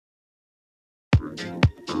Hey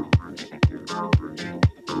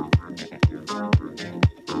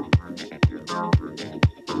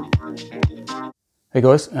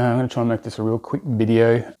guys, I'm going to try and make this a real quick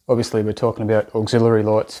video. Obviously we're talking about auxiliary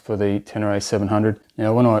lights for the Tenere 700.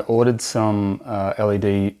 Now when I ordered some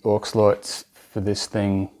LED aux lights for this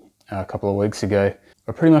thing a couple of weeks ago,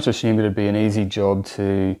 I pretty much assumed it'd be an easy job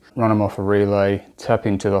to run them off a relay, tap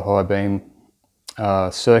into the high beam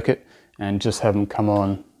circuit and just have them come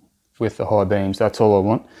on with the high beams. That's all I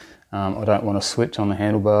want. I don't want to switch on the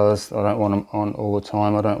handlebars. I don't want them on all the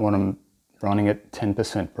time. I don't want them running at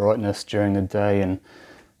 10% brightness during the day and,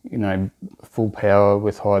 you know, full power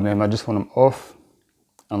with high beam. I just want them off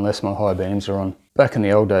unless my high beams are on. Back in the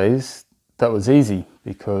old days, that was easy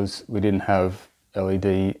because we didn't have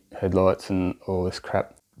LED headlights and all this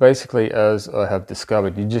crap. Basically, as I have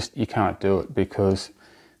discovered, you can't do it because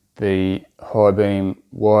the high beam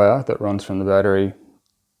wire that runs from the battery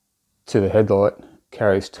to the headlight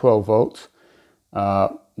carries 12 volts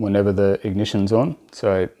whenever the ignition's on.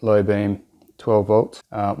 So low beam, 12 volts.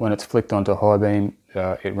 When it's flicked onto high beam,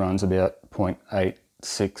 it runs about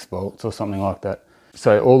 0.86 volts or something like that.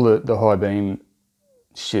 So all the high beam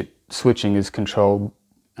shit switching is controlled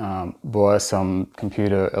via some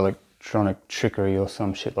computer electronic trickery or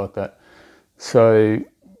some shit like that. So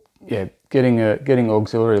yeah, getting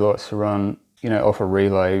auxiliary lights to run, you know, off a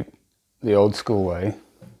relay the old school way,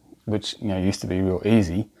 which, you know, used to be real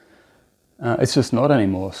easy, it's just not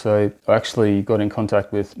anymore. So I actually got in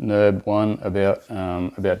contact with Nerb1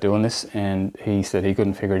 about doing this, and he said he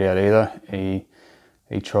couldn't figure it out either.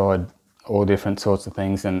 He tried all different sorts of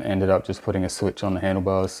things and ended up just putting a switch on the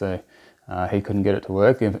handlebars, so he couldn't get it to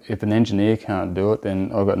work. If an engineer can't do it,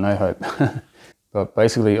 then I've got no hope. But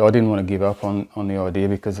basically I didn't want to give up on the idea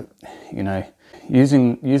because, you know,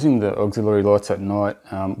 using the auxiliary lights at night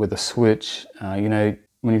with a switch, you know,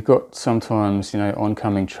 when you've got sometimes, you know,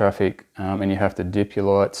 oncoming traffic and you have to dip your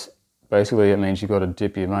lights, basically it means you've got to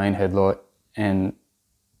dip your main headlight and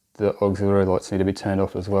the auxiliary lights need to be turned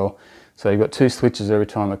off as well. So you've got two switches every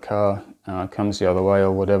time a car comes the other way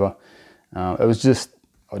or whatever. It was just,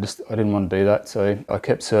 I didn't want to do that. So I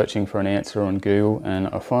kept searching for an answer on Google and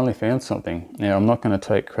I finally found something. Now I'm not going to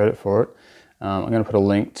take credit for it. I'm going to put a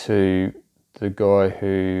link to the guy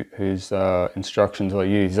whose instructions I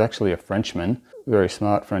use. He's actually a Frenchman. Very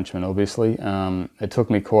smart Frenchman, obviously. It took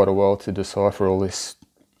me quite a while to decipher all this,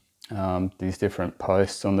 these different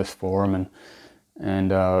posts on this forum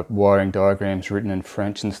and wiring diagrams written in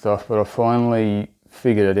French and stuff, but I finally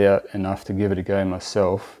figured it out enough to give it a go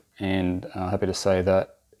myself, and I'm happy to say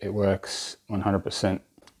that it works 100%.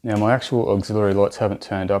 Now my actual auxiliary lights haven't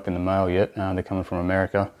turned up in the mail yet. They're coming from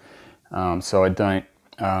America, so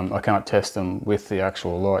I can't test them with the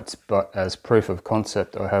actual lights, but as proof of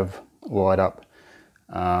concept I have wired up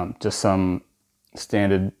just some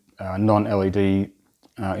standard non-LED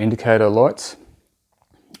indicator lights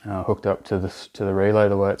hooked up to the relay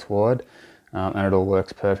the way it's wired, and it all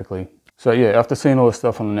works perfectly. So yeah, after seeing all this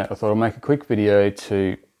stuff on the net, I thought I'd make a quick video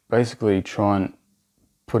to basically try and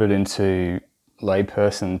put it into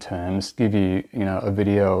layperson terms, give you, you know, a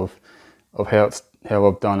video of how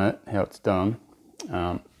I've done it, how it's done.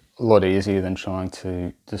 A lot easier than trying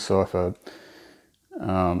to decipher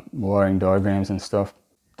wiring diagrams and stuff.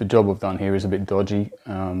 The job I've done here is a bit dodgy,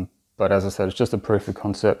 but as I said, it's just a proof of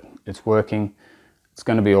concept. It's working. It's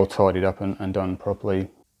going to be all tidied up and done properly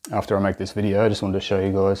after I make this video. I just wanted to show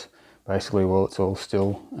you guys basically while it's all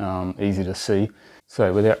still easy to see.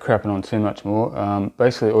 So without crapping on too much more,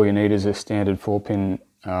 basically all you need is a standard 4-pin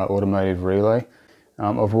automotive relay.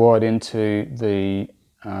 I've wired into the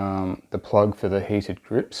plug for the heated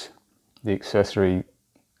grips, the accessory.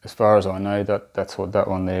 As far as I know, that's what that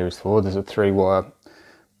one there is for. There's a 3-wire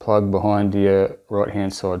plug behind your right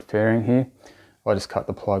hand side fairing here. I just cut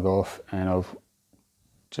the plug off and I've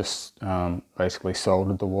just basically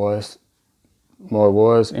soldered my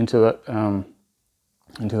wires into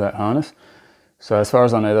that harness. So as far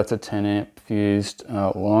as I know, that's a 10 amp fused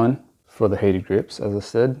line for the heated grips, as I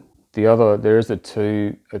said. There is a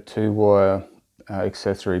 2-wire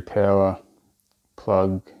accessory power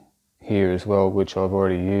plug here as well, which I've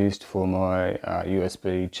already used for my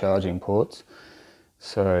USB charging ports.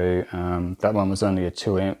 So that one was only a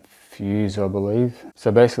 2 amp fuse, I believe. So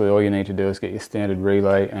basically all you need to do is get your standard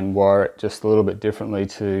relay and wire it just a little bit differently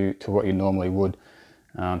to what you normally would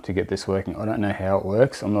to get this working. I don't know how it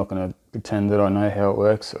works. I'm not going to pretend that I know how it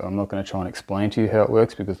works. I'm not going to try and explain to you how it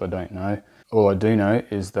works because I don't know. All I do know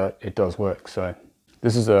is that it does work. So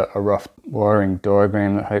this is a rough wiring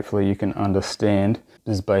diagram that hopefully you can understand.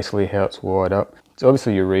 This is basically how it's wired up. So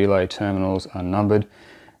obviously your relay terminals are numbered.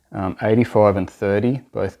 85 and 30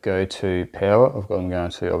 both go to power. I've got them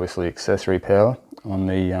going to obviously accessory power on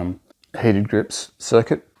the heated grips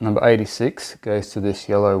circuit. Number 86 goes to this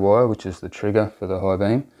yellow wire, which is the trigger for the high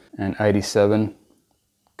beam, and 87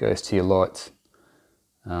 goes to your lights,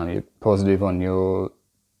 your positive on your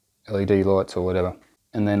LED lights or whatever.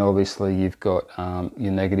 And then obviously you've got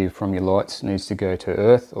your negative from your lights needs to go to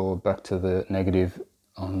earth or back to the negative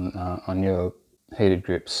on your heated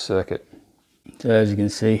grips circuit. So as you can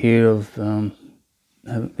see here, I've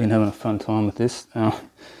been having a fun time with this.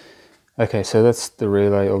 Okay, so that's the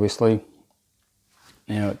relay obviously.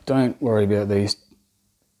 Now don't worry about these.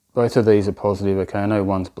 Both of these are positive, okay? I know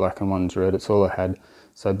one's black and one's red, it's all I had.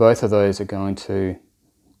 So both of those are going to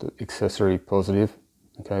the accessory positive,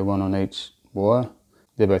 okay, one on each wire.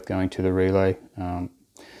 They're both going to the relay on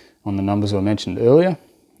the numbers I mentioned earlier.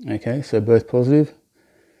 Okay, so both positive.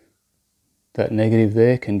 That negative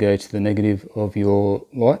there can go to the negative of your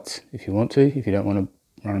lights if you want to, if you don't want to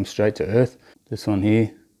run them straight to earth. This one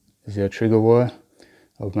here is our trigger wire.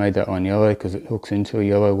 I've made that one yellow because it hooks into a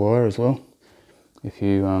yellow wire as well. If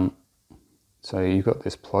you so you've got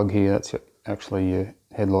this plug here, that's actually your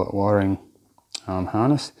headlight wiring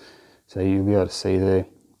harness. So you'll be able to see there,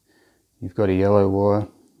 you've got a yellow wire,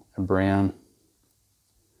 a brown,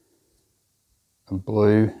 a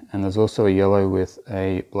blue, and there's also a yellow with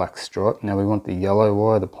a black stripe. Now we want the yellow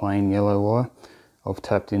wire, the plain yellow wire. I've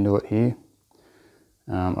tapped into it here.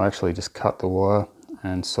 I actually just cut the wire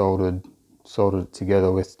and soldered it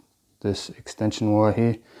together with this extension wire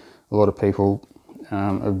here. A lot of people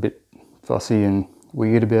are a bit fussy and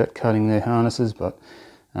weird about cutting their harnesses, but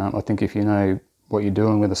I think if you know what you're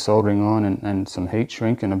doing with a soldering iron and some heat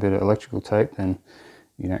shrink and a bit of electrical tape, then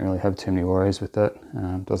you don't really have too many worries with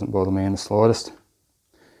that. Doesn't bother me in the slightest.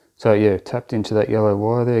 So yeah, tapped into that yellow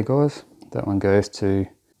wire there, guys. That one goes to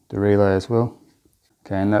the relay as well.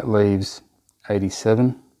 Okay, and that leaves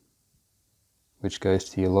 87, which goes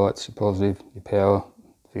to your lights, your positive, your power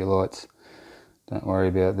for your lights. Don't worry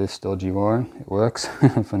about this dodgy wiring, it works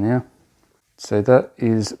for now. So that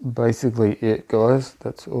is basically it, guys.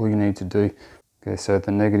 That's all you need to do. Okay, so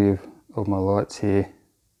the negative of my lights here,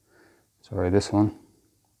 sorry, this one,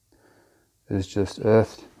 is just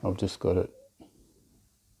earthed. I've just got it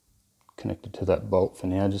connected to that bolt for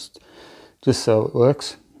now, just so it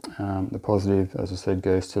works. The positive, as I said,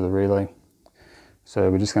 goes to the relay. So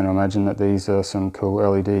we're just going to imagine that these are some cool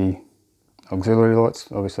LED auxiliary lights.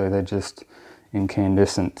 Obviously they're just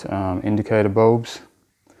incandescent indicator bulbs,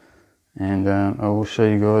 and I will show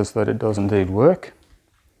you guys that it does indeed work.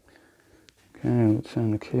 Okay, let's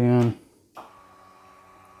turn the key on.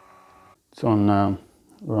 It's on,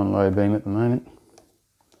 we're on low beam at the moment.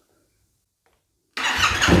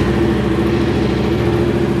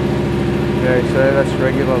 Okay, so that's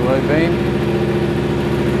regular low beam.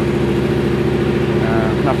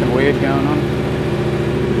 Nothing weird going on.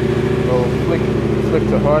 We'll flick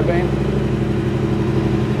to high beam.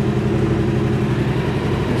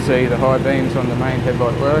 You can see the high beams on the main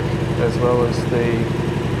headlight work, as well as the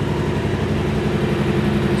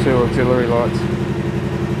two auxiliary lights.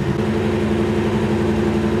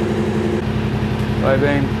 Low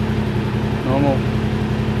beam, normal,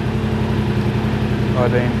 high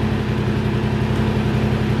beam.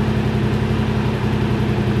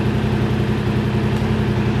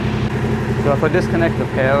 So if I disconnect the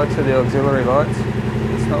power to the auxiliary lights,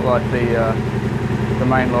 it's not like the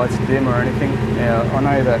main lights dim or anything. Now I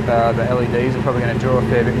know that the LEDs are probably going to draw a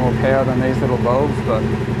fair bit more power than these little bulbs, but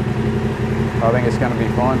I think it's going to be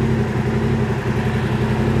fine.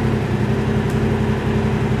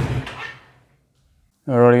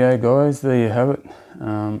 Alrighty guys, there you have it.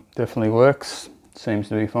 Definitely works, seems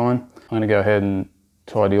to be fine. I'm going to go ahead and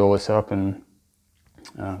tidy all this up and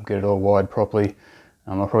get it all wired properly.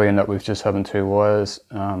 I'll probably end up with just having two wires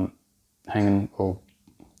hanging or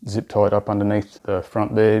zip tied up underneath the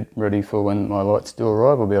front there, ready for when my lights do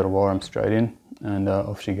arrive. I'll be able to wire them straight in, and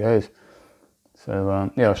off she goes.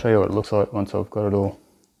 So yeah, I'll show you what it looks like once I've got it all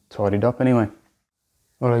tidied up anyway.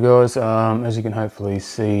 Alright guys, as you can hopefully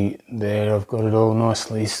see there, I've got it all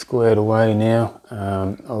nicely squared away now.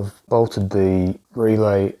 I've bolted the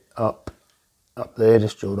relay up there,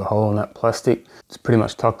 just drilled a hole in that plastic. It's pretty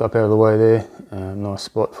much tucked up out of the way there, nice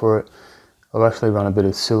spot for it. I've actually run a bit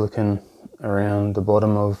of silicone around the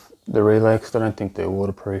bottom of the relay because I don't think they're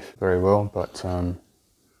waterproof very well, but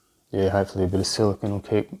yeah, hopefully a bit of silicone will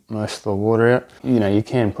keep most of the water out. You know, you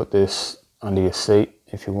can put this under your seat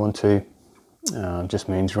if you want to. Just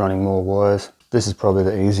means running more wires. This is probably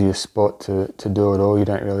the easiest spot to do it all. You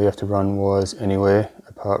don't really have to run wires anywhere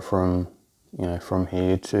apart from, you know, from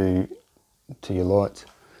here to your lights.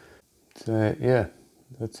 So yeah,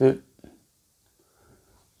 that's it.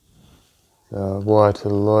 The wire to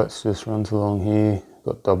the lights just runs along here,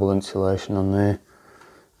 got double insulation on there,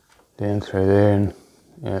 down through there and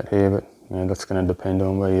out here, but you know, that's going to depend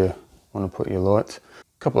on where you want to put your lights.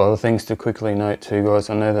 A couple other things to quickly note too, guys.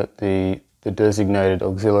 I know that the designated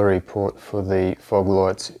auxiliary port for the fog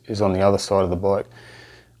lights is on the other side of the bike.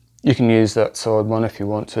 You can use that side one if you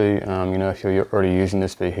want to. You know, if you're already using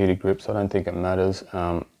this for heated grips, I don't think it matters.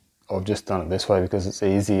 I've just done it this way because it's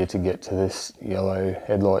easier to get to this yellow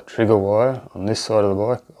headlight trigger wire on this side of the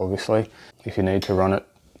bike. Obviously, if you need to run it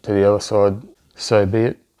to the other side, so be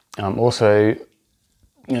it. Also,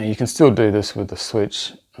 you know, you can still do this with the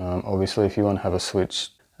switch. Obviously, if you want to have a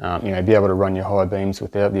switch, you know, be able to run your high beams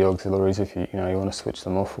without the auxiliaries. If you want to switch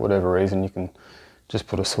them off for whatever reason, you can just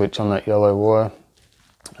put a switch on that yellow wire.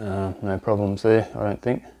 No problems there, I don't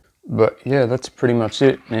think. But yeah, that's pretty much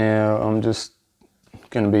it. Now I'm just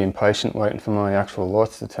going to be impatient waiting for my actual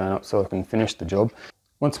lights to turn up so I can finish the job.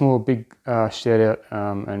 Once more, big shout out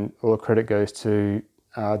and all the credit goes to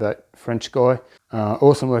that French guy.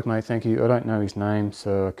 Awesome work, mate, thank you. I don't know his name,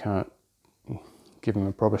 so I can't give him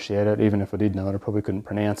a proper shout out. Even if I did know it, I probably couldn't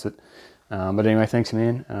pronounce it. But anyway, thanks,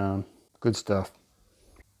 man. Good stuff.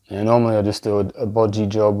 And normally I just do a bodgy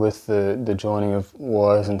job with the joining of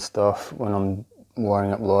wires and stuff when I'm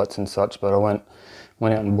wiring up lights and such, but I went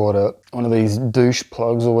out and bought one of these douche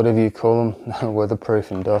plugs or whatever you call them,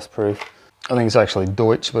 weatherproof and dustproof. I think it's actually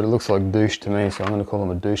Deutsch, but it looks like douche to me, so I'm going to call them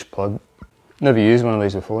a douche plug. Never used one of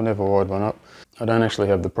these before, never wired one up. I don't actually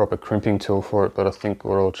have the proper crimping tool for it, but I think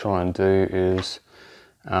what I'll try and do is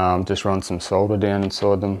just run some solder down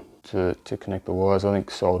inside them to connect the wires. I think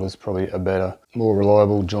solder is probably a better, more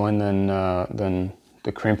reliable join than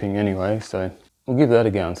the crimping anyway, so we'll give that a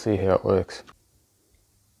go and see how it works.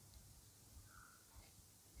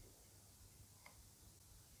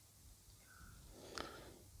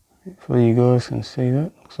 Hopefully you guys can see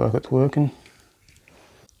that, looks like it's working.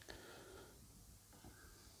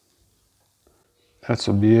 That's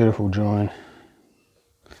a beautiful join.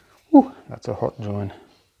 Whew, that's a hot join.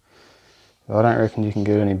 I don't reckon you can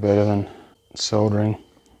get any better than soldering.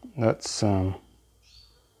 That's way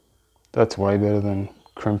better than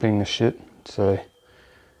crimping the shit, so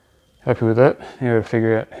happy with that. Now to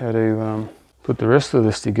figure out how to put the rest of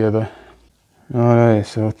this together. Righto,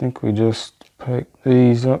 so I think we just poke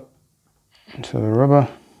these up into the rubber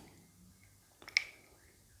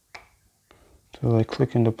till they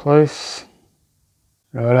click into place.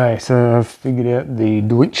 Righto, so I've figured out the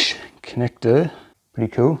Deutsch connector.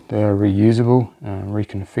 Pretty cool. They are reusable,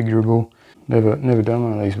 reconfigurable. Never done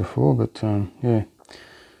one of these before, but yeah,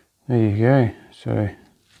 there you go. So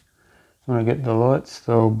when I get the lights,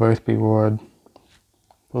 they'll both be wired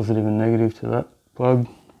positive and negative to that plug,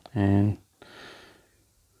 and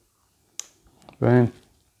boom,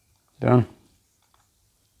 done.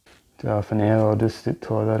 So for now, I'll just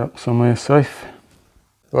tie that up somewhere safe.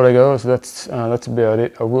 Righto guys, that's about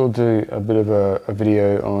it. I will do a bit of a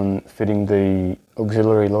video on fitting the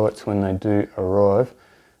auxiliary lights when they do arrive.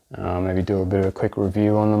 Maybe do a bit of a quick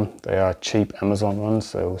review on them. They are cheap Amazon ones,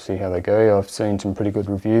 so we'll see how they go. I've seen some pretty good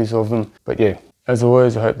reviews of them. But yeah, as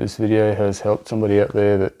always, I hope this video has helped somebody out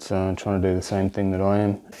there that's trying to do the same thing that I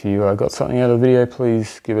am. If you got something out of the video,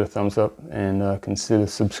 please give it a thumbs up and consider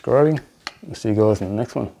subscribing. We'll see you guys in the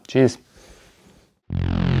next one. Cheers.